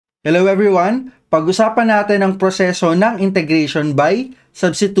Hello everyone! Pag-usapan natin ang proseso ng integration by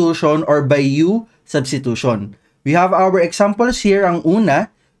substitution or by u-substitution. We have our examples here. Ang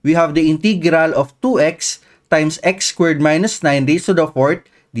una, we have the integral of 2x times x squared minus 9 raised to the 4th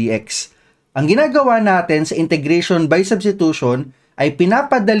dx. Ang ginagawa natin sa integration by substitution ay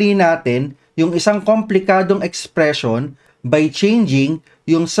pinapadali natin yung isang komplikadong expression by changing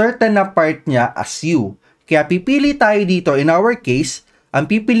yung certain na part niya as u. Kaya pipili tayo dito, in our case, ang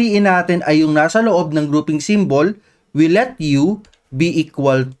pipiliin natin ay yung nasa loob ng grouping symbol. We let u be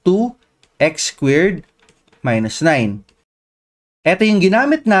equal to x squared minus 9. Ito yung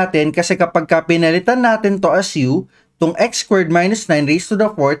ginamit natin kasi kapag pinalitan natin to as u, tong x squared minus 9 raised to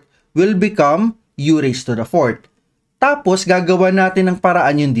the 4th will become u raised to the 4th. Tapos gagawa natin ng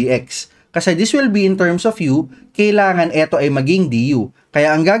paraan yung dx. Kasi this will be in terms of u, kailangan ito ay maging du.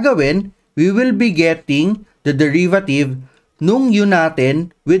 Kaya ang gagawin, we will be getting the derivative nung u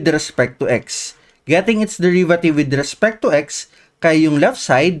natin with respect to x. Getting its derivative with respect to x, kaya yung left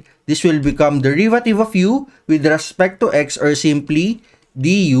side, this will become derivative of u with respect to x or simply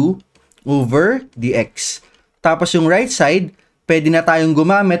du over dx. Tapos yung right side, pwede na tayong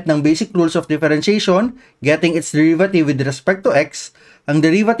gumamit ng basic rules of differentiation, getting its derivative with respect to x. Ang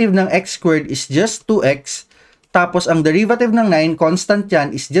derivative ng x squared is just 2x. Tapos ang derivative ng 9, constant yan,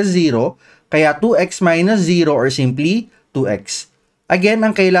 is just 0. Kaya 2x minus 0 or simply 2x. Again,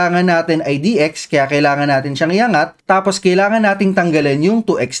 ang kailangan natin ay dx, kaya kailangan natin siyang iangat, tapos kailangan nating tanggalin yung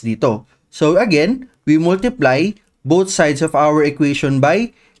 2x dito. So again, we multiply both sides of our equation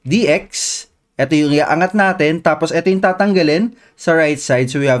by dx. Ito yung iangat natin, tapos ito yung tatanggalin sa right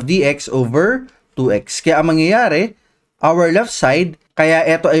side. So we have dx over 2x. Kaya ang mangyayari, our left side, kaya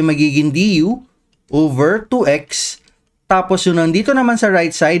ito ay magiging du over 2x. Tapos yung nandito naman sa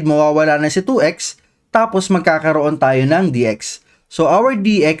right side, mawawala na si 2x. Tapos magkakaroon tayo ng dx. So our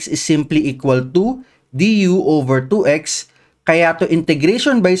dx is simply equal to du over 2x. Kaya to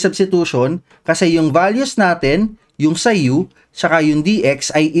integration by substitution, kasi yung values natin, yung sa u, saka yung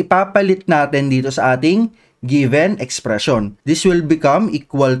dx ay ipapalit natin dito sa ating given expression. This will become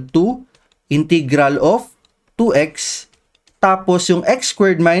equal to integral of 2x. Tapos yung x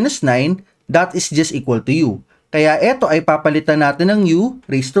squared minus 9, that is just equal to u. Kaya ito ay papalitan natin ng u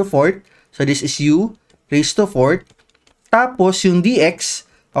raised to 4th. So this is u raised to 4th. Tapos yung dx,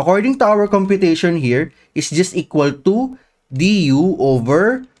 according to our computation here, is just equal to du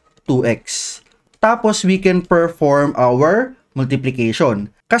over 2x. Tapos we can perform our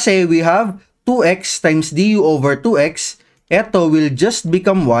multiplication. Kasi we have 2x times du over 2x. Ito will just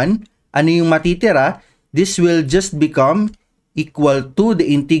become 1. Ano yung matitira? This will just become equal to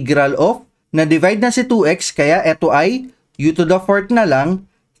the integral of, na-divide na si 2x, kaya ito ay u to the 4th na lang.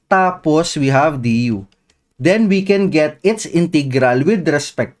 Tapos we have du. Then we can get its integral with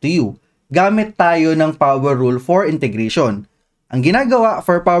respect to u. Gamit tayo ng power rule for integration. Ang ginagawa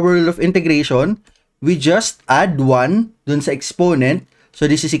for power rule of integration, we just add 1 dun sa exponent. So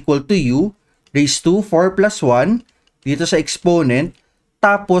this is equal to u raised to 4 plus 1 dito sa exponent.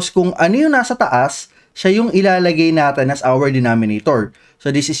 Tapos kung ano yung nasa taas, siya yung ilalagay natin as our denominator. So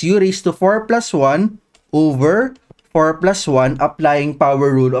this is u raised to 4 plus 1 over 4 plus 1 applying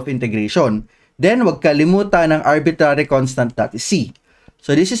power rule of integration. Then, wag kalimutan ng arbitrary constant, that is c.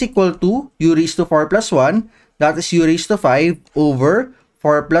 So this is equal to u raised to 4 plus 1, that is u raised to 5 over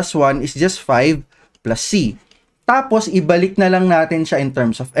 4 plus 1 is just 5 plus c. Tapos, ibalik na lang natin siya in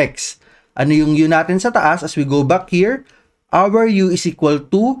terms of x. Ano yung u natin sa taas? As we go back here, our u is equal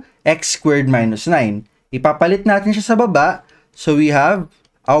to x squared minus 9. Ipapalit natin siya sa baba. So we have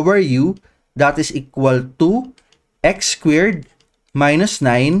our u that is equal to x squared minus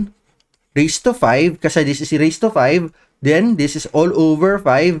 9 raised to 5, kasi this is raised to 5, then this is all over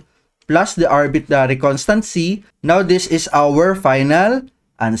 5 plus the arbitrary constant c. Now this is our final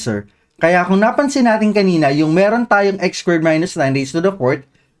answer. Kaya kung napansin natin kanina, yung meron tayong x squared minus 9 raised to the 4th,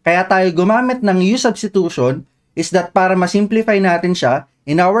 kaya tayo gumamit ng u-substitution is that para masimplify natin siya,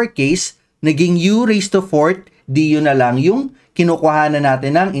 in our case, naging u raised to 4th, du na lang yung kinukuhanan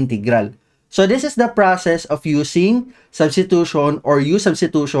natin ng integral. So this is the process of using substitution or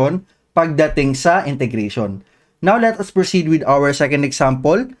u-substitution pagdating sa integration. Now let us proceed with our second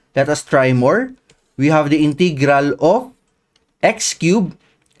example. Let us try more. We have the integral of x cubed,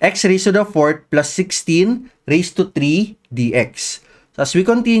 x raised to the 4th plus 16 raised to 3 dx. So as we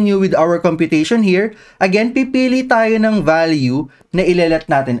continue with our computation here, again, pipili tayo ng value na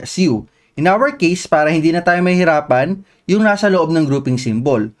ilalat natin as u. In our case, para hindi na tayo mahirapan, yung nasa loob ng grouping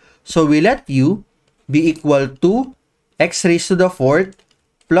symbol. So we let u be equal to x raised to the 4th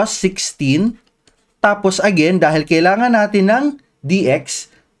plus 16. Tapos again, dahil kailangan natin ng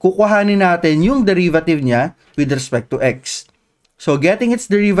dx, kukuhanin natin yung derivative niya with respect to x. So, getting its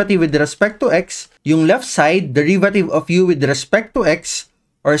derivative with respect to x, yung left side, derivative of u with respect to x,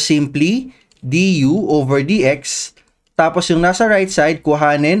 or simply du over dx. Tapos yung nasa right side,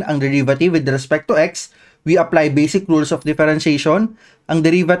 kuhanin ang derivative with respect to x. We apply basic rules of differentiation. Ang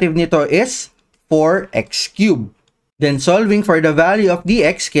derivative nito is 4x cubed. Then, solving for the value of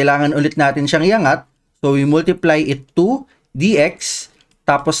dx, kailangan ulit natin siyang iangat. So, we multiply it to dx.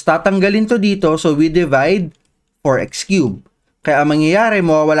 Tapos, tatanggalin to dito. So, we divide 4x cubed. Kaya ang mangyayari,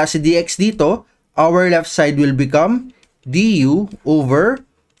 mawawala si dx dito. Our left side will become du over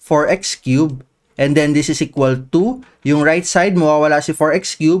 4x cubed. And then, this is equal to, yung right side, mawawala si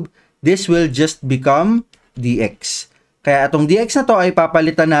 4x cubed. This will just become dx. Kaya itong dx na to ay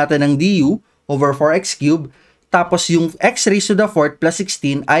papalitan natin ng du over 4x cubed. Tapos, yung x raised to the 4th plus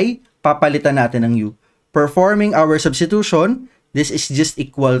 16 ay papalitan natin ng u. Performing our substitution, this is just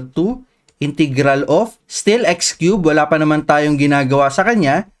equal to integral of still x cubed, wala pa naman tayong ginagawa sa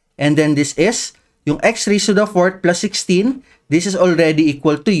kanya, and then this is yung x raised to the 4th plus 16, this is already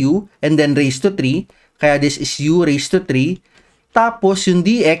equal to u, and then raised to 3, kaya this is u raised to 3, tapos yung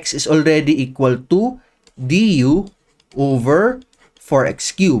dx is already equal to du over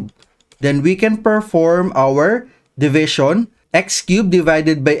 4x cubed. Then we can perform our division. X cubed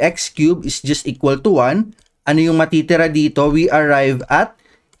divided by x cubed is just equal to 1. Ano yung matitira dito? We arrive at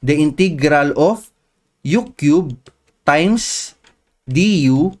the integral of u cubed times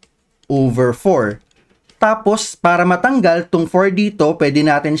du over 4. Tapos, para matanggal tong 4 dito, pwede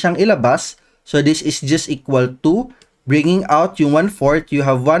natin siyang ilabas. So, this is just equal to, bringing out yung 1/4, you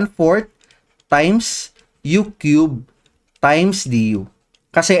have 1/4 times u cubed times du.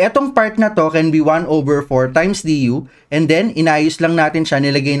 Kasi etong part na to can be 1 over 4 times du, and then, inayos lang natin siya,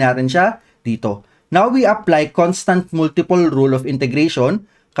 nilagay natin siya dito. Now, we apply constant multiple rule of integration.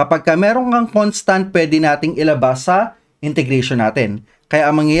 Kapag meron kang constant, pwede nating ilabas sa integration natin. Kaya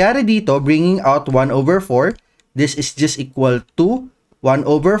ang mangyayari dito, bringing out 1 over 4, this is just equal to 1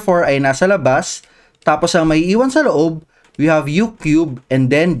 over 4 ay nasa labas. Tapos ang may iwan sa loob, we have u cubed and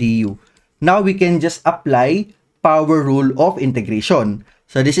then du. Now we can just apply power rule of integration.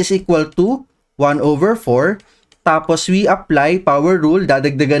 So this is equal to 1 over 4. Tapos we apply power rule,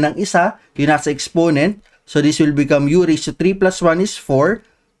 dadagdagan ng isa, yung nasa exponent. So this will become u raised to 3 plus 1 is 4.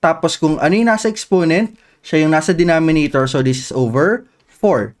 Tapos kung ano yung nasa exponent, siya yung nasa denominator, so this is over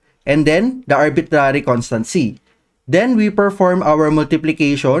 4. And then, the arbitrary constant c. Then, we perform our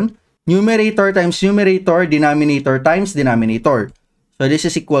multiplication, numerator times numerator, denominator times denominator. So, this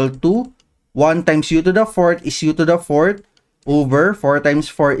is equal to 1 times u to the 4th is u to the 4th over 4 times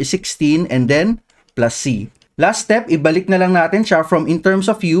 4 is 16 and then plus c. Last step, ibalik na lang natin siya from in terms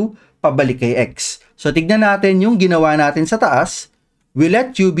of u, pabalik kay x. So, tignan natin yung ginawa natin sa taas. We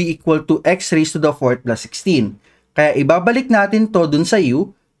let u be equal to x raised to the 4th plus 16. Kaya ibabalik natin to dun sa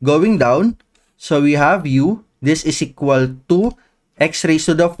u, going down. So we have u, this is equal to x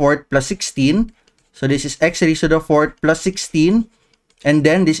raised to the 4th plus 16. So this is x raised to the 4th plus 16. And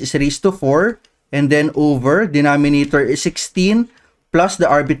then this is raised to 4. And then over, denominator is 16 plus the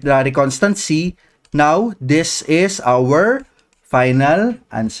arbitrary constant c. Now, this is our final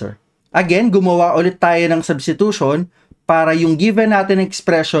answer. Again, gumawa ulit tayo ng substitution para yung given natin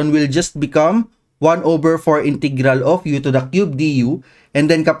expression will just become 1 over 4 integral of u to the cube du.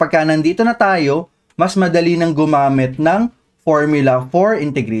 And then kapag nandito na tayo, mas madali nang gumamit ng formula for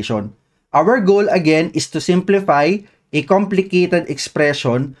integration. Our goal again is to simplify a complicated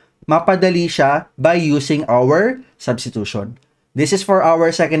expression. Mapadali siya by using our substitution. This is for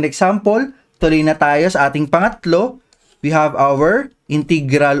our second example. Tuloy na tayo sa ating pangatlo. We have our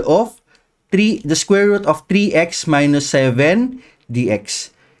integral of the square root of 3x minus 7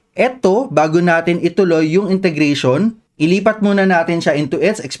 dx. Ito, bago natin ituloy yung integration, ilipat muna natin siya into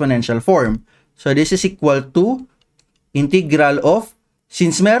its exponential form. So, this is equal to integral of,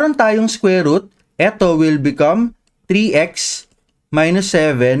 since meron tayong square root, ito will become 3x minus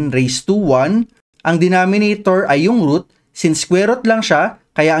 7 raised to 1. Ang denominator ay yung root. Since square root lang siya,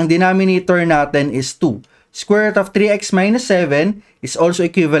 kaya ang denominator natin is 2. Square root of 3x minus 7 is also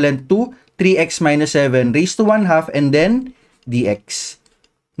equivalent to 3x minus 7 raised to 1/2 and then dx.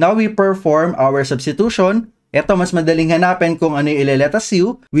 Now we perform our substitution. Ito mas madaling hanapin kung ano yung let us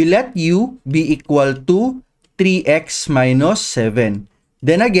u. We let u be equal to 3x minus 7.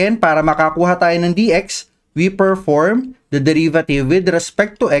 Then again, para makakuha tayo ng dx, we perform the derivative with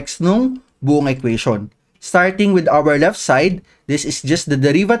respect to x nung buong equation. Starting with our left side, this is just the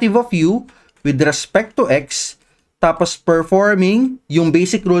derivative of u with respect to x. Tapos performing yung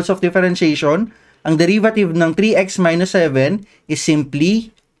basic rules of differentiation, ang derivative ng 3x minus 7 is simply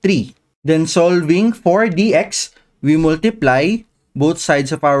 3. Then solving for dx, we multiply both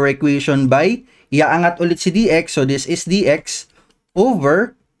sides of our equation by, iaangat ulit si dx, so this is dx,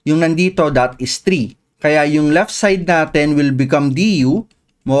 over yung nandito, that is 3. Kaya yung left side natin will become du,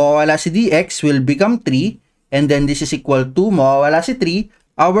 mawawala si dx, will become 3, and then this is equal to, mawawala si 3,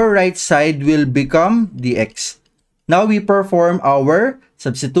 our right side will become dx. Now we perform our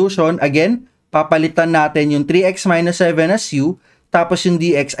substitution. Again, papalitan natin yung 3x minus 7 as u, tapos yung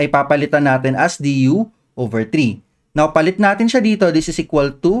dx ay papalitan natin as du over 3. Now, palit natin siya dito. This is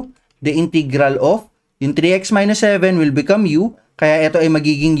equal to the integral of, yung 3x minus 7 will become u, kaya ito ay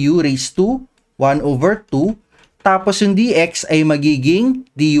magiging u raised to 1 over 2. Tapos yung dx ay magiging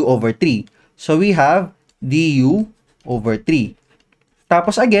du over 3. So, we have du over 3.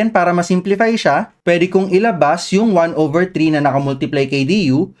 Tapos again, para ma-simplify siya, pwede kong ilabas yung 1 over 3 na nakamultiply kay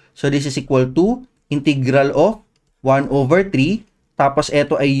du. So, this is equal to integral of 1 over 3. Tapos,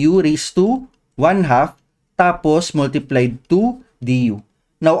 ito ay u raised to 1 half. Tapos, multiplied to du.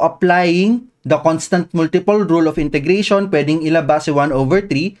 Now, applying the constant multiple rule of integration, pwedeng ilabas si 1 over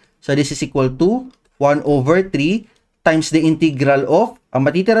 3. So, this is equal to 1 over 3 times the integral of, ang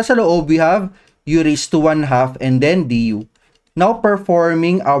matitira sa loob, we have u raised to 1 half and then du. Now,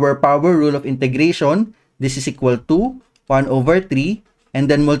 performing our power rule of integration, this is equal to 1 over 3 and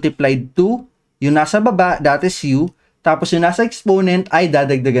then multiplied to yung nasa baba, that is u, tapos yung nasa exponent ay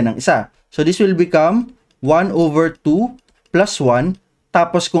dadagdagan ng isa. So, this will become 1 over 2 plus 1.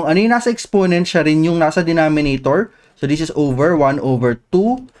 Tapos, kung ano yung nasa exponent, siya rin yung nasa denominator. So, this is over 1 over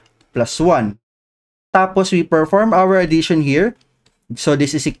 2 plus 1. Tapos, we perform our addition here. So,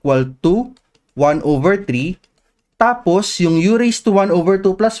 this is equal to 1 over 3. Tapos, yung u raised to 1 over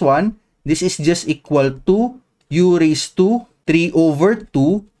 2 plus 1, this is just equal to u raised to 3 over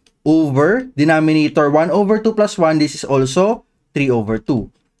 2 over denominator 1 over 2 plus 1, this is also 3 over 2.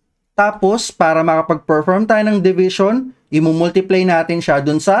 Tapos, para makapag-perform tayo ng division, i-multiply natin siya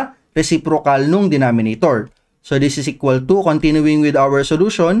dun sa reciprocal nung denominator. So, this is equal to, continuing with our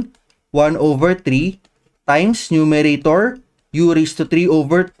solution, 1 over 3 times numerator, u raised to 3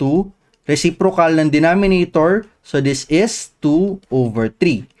 over 2, reciprocal ng denominator, so this is 2 over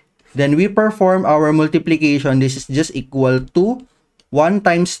 3. Then, we perform our multiplication, this is just equal to 1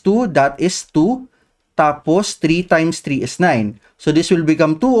 times 2, that is 2. Tapos, 3 times 3 is 9. So, this will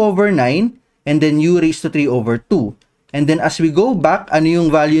become 2 over 9. And then, u raised to 3 over 2. And then, as we go back, ano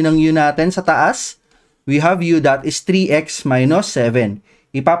yung value ng u natin sa taas? We have u that is 3x minus 7.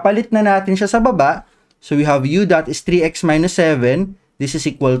 Ipapalit na natin siya sa baba. So, we have u that is 3x minus 7. This is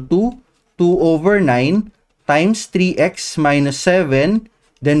equal to 2 over 9 times 3x minus 7.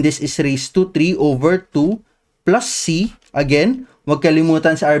 Then, this is raised to 3 over 2 plus c. Again, huwag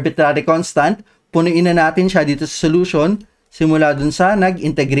kalimutan sa arbitrary constant. Punuin na natin siya dito sa solution. Simula dun sa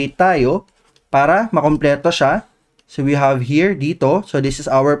nag-integrate tayo para makompleto siya. So, we have here dito. So, this is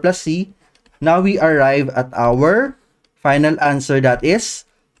our plus c. Now, we arrive at our final answer, that is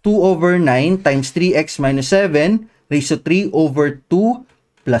 2 over 9 times 3x minus 7 raised to 3 over 2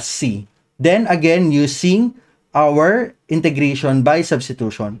 plus c. Then, again, using our integration by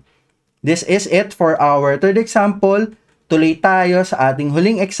substitution. This is it for our third example. Tuloy tayo sa ating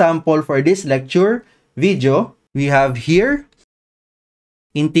huling example for this lecture video. We have here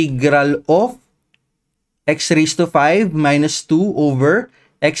integral of x raised to 5 minus 2 over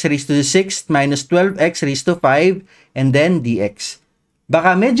x raised to the 6th minus 12x raised to 5 and then dx.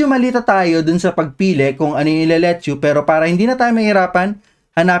 Baka medyo malito tayo dun sa pagpili kung ano yung ilalet you, pero para hindi na tayo mahirapan,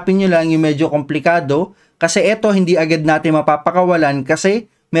 hanapin nyo lang yung medyo komplikado kasi ito hindi agad natin mapapakawalan kasi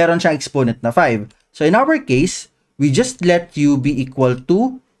meron siyang exponent na 5. So in our case, we just let u be equal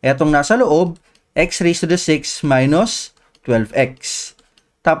to etong nasa loob, x raised to the 6 minus 12x.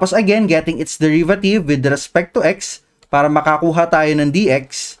 Tapos again, getting its derivative with respect to x para makakuha tayo ng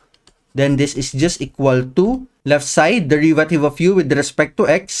dx. Then this is just equal to left side, derivative of u with respect to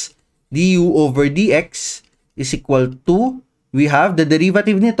x, du over dx is equal to, we have the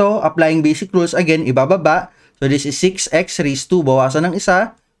derivative nito, applying basic rules again, ibababa. So this is 6x raised to, bawasan ng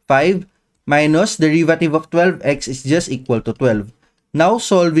isa, 5, minus derivative of 12x is just equal to 12. Now,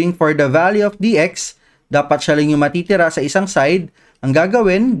 solving for the value of dx, dapat siya lang yung matitira sa isang side. Ang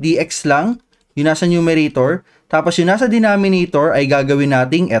gagawin, dx lang, yung nasa numerator, tapos yung nasa denominator ay gagawin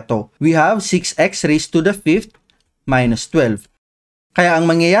nating eto. We have 6x raised to the 5th minus 12. Kaya ang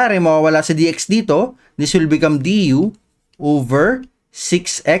mangyayari, mawawala sa dx dito, this will become du over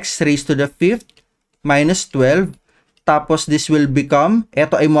 6x raised to the 5th minus 12. Tapos this will become,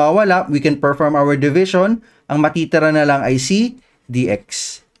 eto ay mawawala, we can perform our division. Ang matitira na lang ay si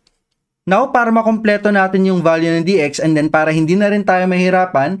dx. Now, para makompleto natin yung value ng dx and then para hindi na rin tayo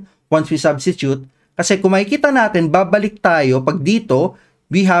mahirapan once we substitute, kasi kung makikita natin, babalik tayo pag dito,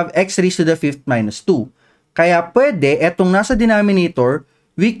 we have x raised to the 5th minus 2. Kaya pwede, etong nasa denominator,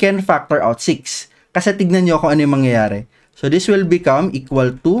 we can factor out 6. Kasi tignan nyo kung ano yung mangyayari. So, this will become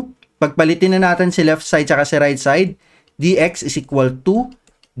equal to, pagpalitin na natin si left side tsaka si right side, dx is equal to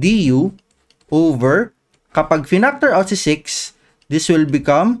du over, kapag finactor out si 6, this will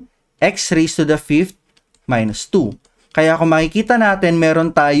become x raised to the 5th minus 2. Kaya kung makikita natin,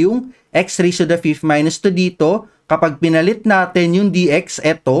 meron tayong x raised to the 5th minus 2 dito. Kapag pinalit natin yung dx,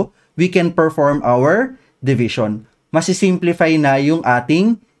 eto, we can perform our division. Masisimplify na yung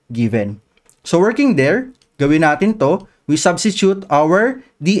ating given. So working there, gawin natin to. We substitute our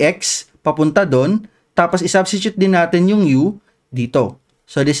dx papunta doon. Tapos isubstitute din natin yung u dito.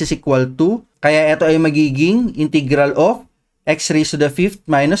 So this is equal to, kaya ito ay magiging integral of x raised to the 5th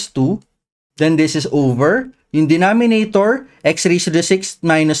minus 2. Then this is over. Yung denominator, x raised to the 6th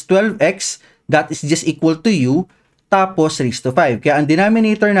minus 12x, that is just equal to u, tapos raised to 5. Kaya ang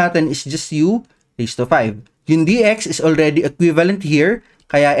denominator natin is just u raised to 5. Yung dx is already equivalent here,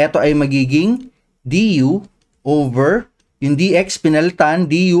 kaya ito ay magiging du over, yung dx pinalitan,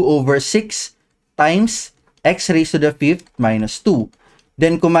 du over 6 times x raised to the 5th minus 2.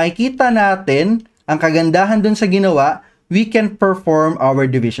 Then kung makikita natin, ang kagandahan dun sa ginawa, we can perform our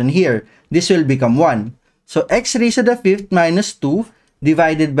division here. This will become 1. So, x raised to the 5th minus 2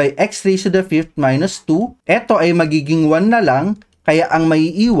 divided by x raised to the 5th minus 2. Ito ay magiging 1 na lang. Kaya ang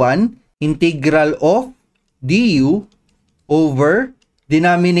maiiwan, integral of du over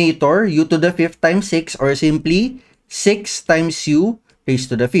denominator u to the 5th times 6 or simply 6 times u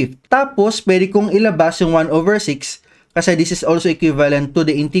raised to the 5th. Tapos, pwede kong ilabas yung 1 over 6 kasi this is also equivalent to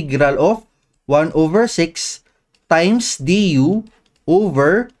the integral of 1 over 6 times du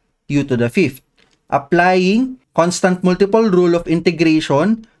over u to the 5th. Applying constant multiple rule of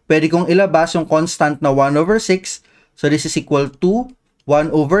integration, pwede kong ilabas yung constant na 1 over 6. So this is equal to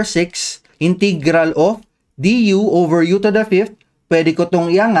 1 over 6 integral of du over u to the 5th. Pwede ko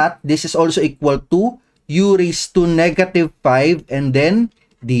tong iangat. This is also equal to u raised to negative 5 and then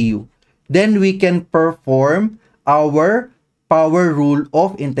du. Then we can perform our power rule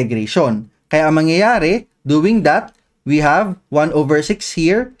of integration. Kaya ang mangyayari, doing that, we have 1 over 6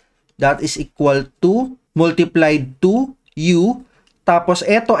 here. That is equal to multiplied to u. Tapos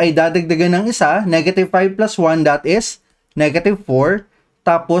ito ay dadagdagan ng isa. Negative 5 plus 1, that is negative 4.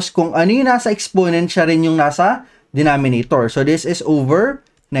 Tapos kung ano yung nasa exponent, siya rin yung nasa denominator. So this is over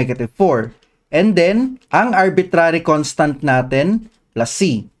negative 4. And then, ang arbitrary constant natin plus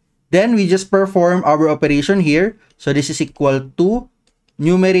c. Then we just perform our operation here. So this is equal to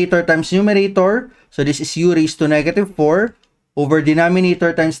numerator times numerator. So this is u raised to negative 4 over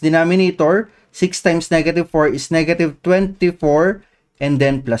denominator times denominator. 6 times negative 4 is negative 24 and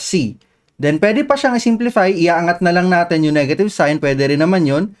then plus c. Then pwede pa siyang i-simplify. Iaangat na lang natin yung negative sign. Pwede rin naman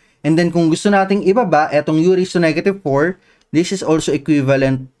yun. And then kung gusto nating ibaba, etong u raised to negative 4, this is also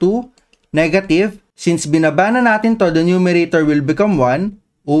equivalent to negative. Since binaba na natin to, the numerator will become 1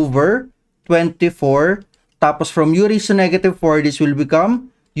 over 24. Tapos from u raised to negative 4, this will become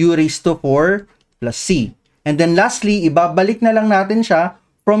u raised to 4 plus c. And then lastly, ibabalik na lang natin siya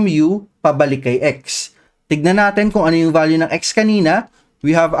from u pabalik kay x. Tignan natin kung ano yung value ng x kanina.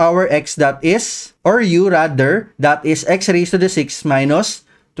 We have our x that is, or u rather, that is x raised to the 6 minus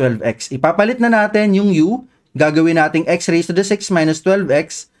 12x. Ipapalit na natin yung u. Gagawin natin x raised to the 6 minus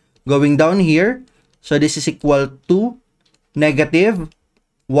 12x. Going down here. So this is equal to negative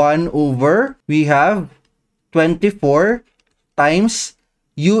 1 over, we have 24 times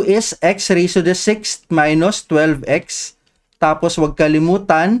u is x raised to the 6th minus 12x. Tapos wag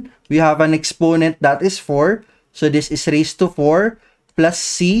kalimutan, we have an exponent that is 4. So this is raised to 4 plus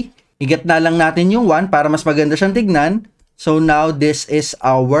c. Igat na lang natin yung 1 para mas maganda siyang tignan. So now this is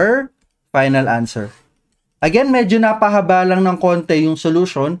our final answer. Again, medyo napahaba lang ng konti yung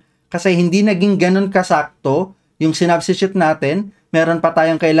solution kasi hindi naging ganun kasakto yung sinubstitute natin. Meron pa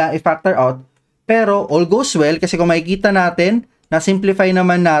tayong kailangang i-factor out. Pero all goes well kasi kung makikita natin, na-simplify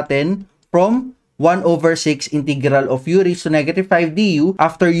naman natin from 1 over 6 integral of u raised to negative 5 du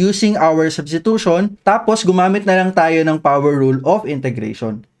after using our substitution. Tapos gumamit na lang tayo ng power rule of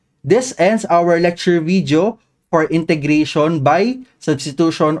integration. This ends our lecture video for integration by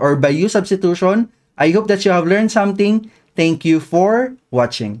substitution or by u-Substitution. I hope that you have learned something. Thank you for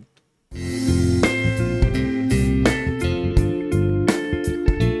watching.